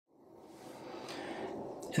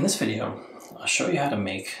In this video, I'll show you how to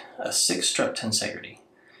make a 6-strut tensegrity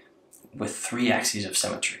with 3 axes of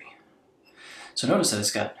symmetry. So notice that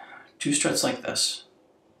it's got 2 struts like this,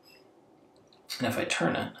 and if I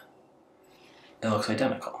turn it, it looks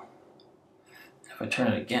identical. If I turn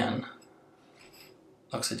it again,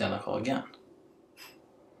 it looks identical again.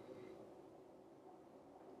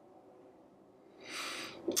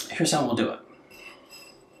 Here's how we'll do it.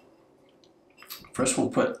 First we'll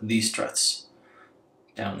put these struts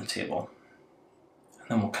down the table, and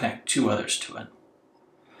then we'll connect 2 others to it,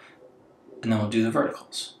 and then we'll do the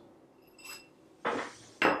verticals.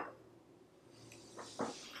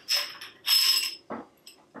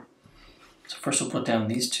 So first we'll put down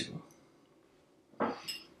these 2,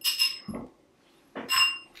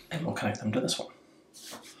 and we'll connect them to this one.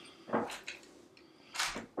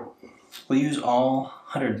 We'll use all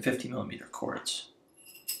 150mm cords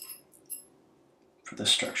for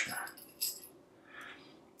this structure.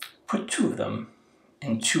 Put 2 of them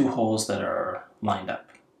in 2 holes that are lined up,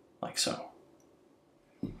 like so.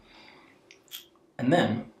 And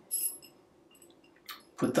then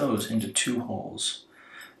put those into 2 holes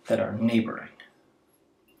that are neighboring.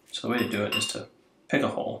 So the way to do it is to pick a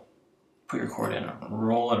hole, put your cord in, and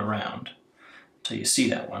roll it around until you see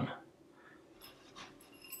that one,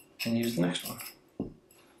 and use the next one.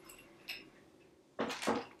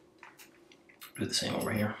 Do the same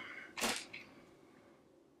over here.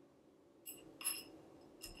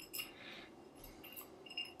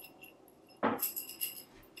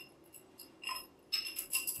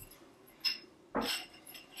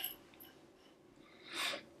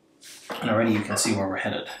 And already you can see where we're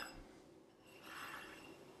headed.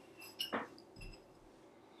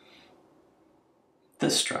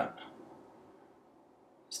 This strut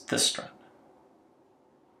is this strut.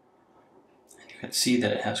 And you can see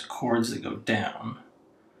that it has cords that go down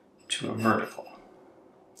to a vertical.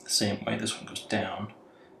 The same way this one goes down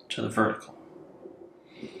to the vertical.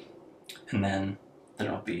 And then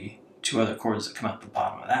there'll be 2 other cords that come out the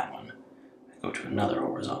bottom of that one that go to another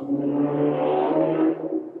horizontal.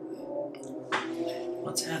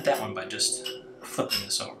 Let's add that one by just flipping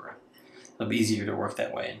this over. It'll be easier to work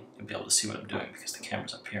that way, and you'll be able to see what I'm doing because the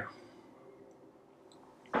camera's up here.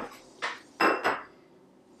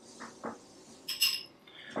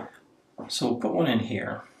 So we'll put one in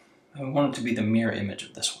here, and we want it to be the mirror image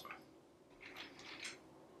of this one.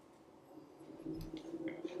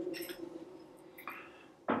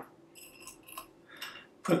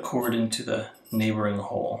 Put a cord into the neighboring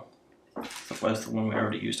hole. That was the one we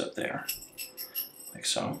already used up there. Like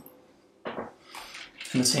so. And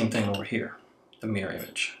the same thing over here, the mirror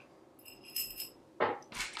image.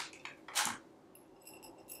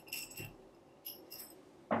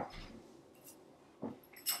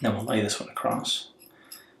 Then we'll lay this one across.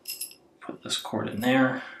 Put this cord in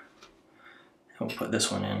there. And we'll put this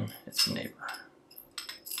one in its neighbor.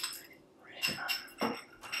 Right here.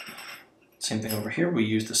 Same thing over here, we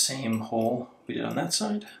use the same hole we did on that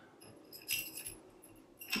side.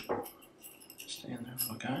 Stay in there,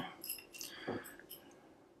 little guy. And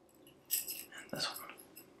this one.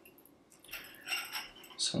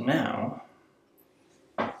 So now,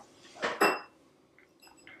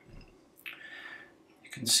 you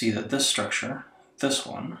can see that this structure, this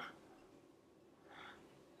one,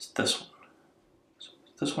 is this one. So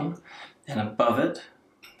this one, and above it,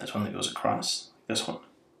 that's one that goes across, this one.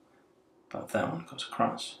 Above that one goes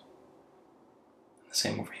across. The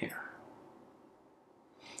same over here.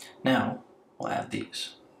 Now, we'll add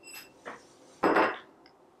these.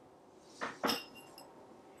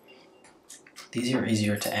 These are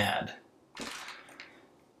easier to add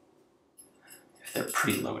if they're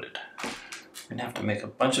preloaded. We're going to have to make a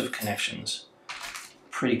bunch of connections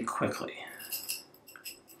pretty quickly.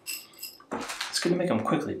 It's going to make them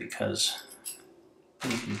quickly because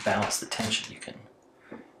you can balance the tension. You can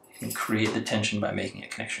create the tension by making a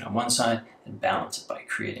connection on one side and balance it by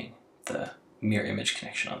creating the mirror image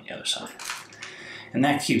connection on the other side. And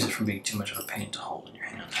that keeps it from being too much of a pain to hold in your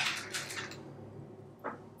hand.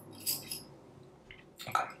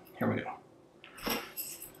 Okay, here we go.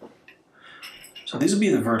 So these will be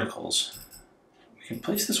the verticals. We can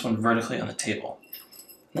place this one vertically on the table,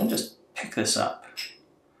 and then just pick this up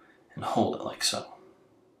and hold it like so.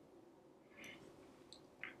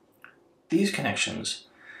 These connections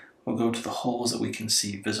will go to the holes that we can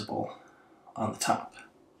see visible on the top.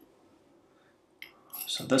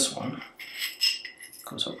 So this one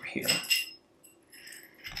goes over here.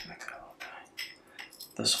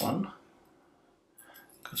 This one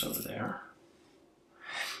goes over there.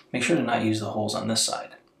 Make sure to not use the holes on this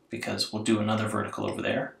side because we'll do another vertical over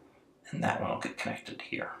there and that one will get connected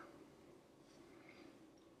here.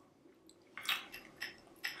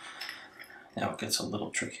 Now it gets a little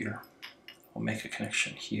trickier. We'll make a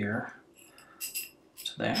connection here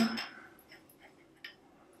to there.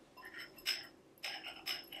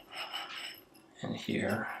 And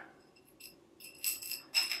here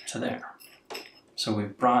to there. So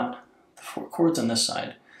we've brought the 4 cords on this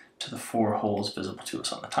side to the 4 holes visible to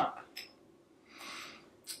us on the top.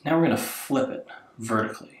 Now we're going to flip it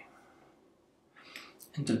vertically.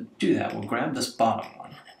 And to do that, we'll grab this bottom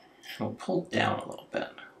one and we'll pull down a little bit.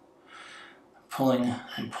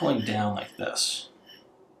 Pulling down like this.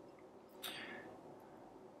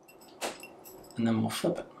 And then we'll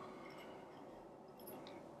flip it.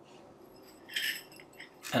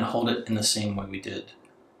 And hold it in the same way we did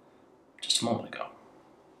just a moment ago.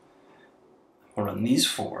 We'll run these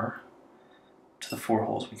 4 to the 4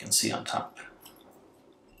 holes we can see on top.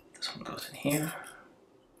 This one goes in here.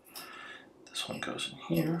 This one goes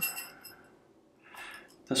in here.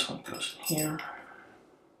 This one goes in here.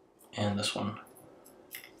 And this one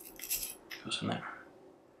goes in there.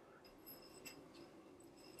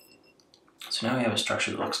 So now we have a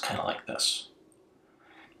structure that looks kind of like this.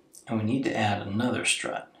 And we need to add another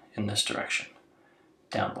strut in this direction,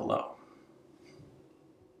 down below.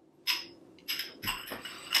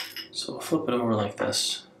 So we'll flip it over like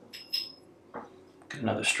this, get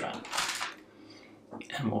another strut,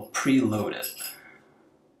 and we'll preload it,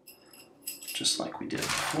 just like we did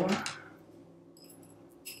before.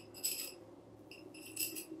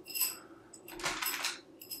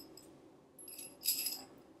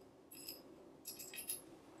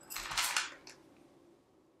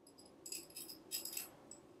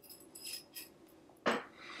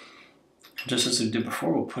 Just as we did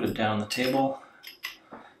before, we'll put it down on the table,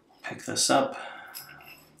 pick this up,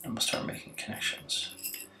 and we'll start making connections.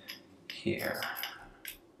 Here,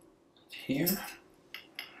 here.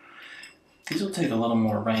 These will take a little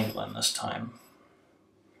more wrangling this time.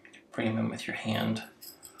 Bring them in with your hand,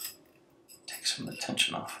 take some of the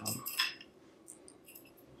tension off of them.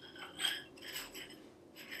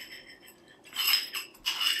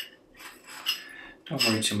 Don't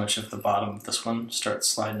worry too much if the bottom of this one starts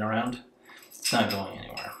sliding around. It's not going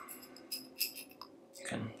anywhere. You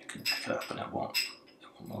can pick it up and it won't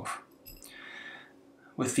move.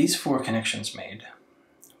 With these 4 connections made,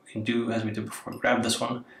 we can do as we did before. Grab this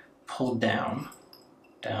one, pull down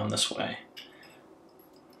this way,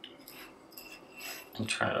 and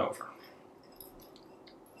turn it over.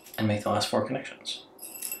 And make the last 4 connections.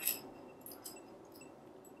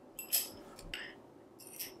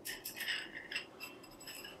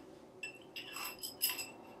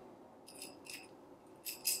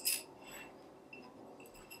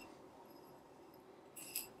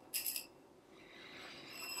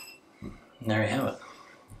 And there you have it,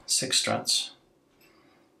 6 struts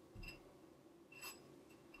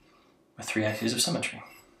with 3 axes of symmetry.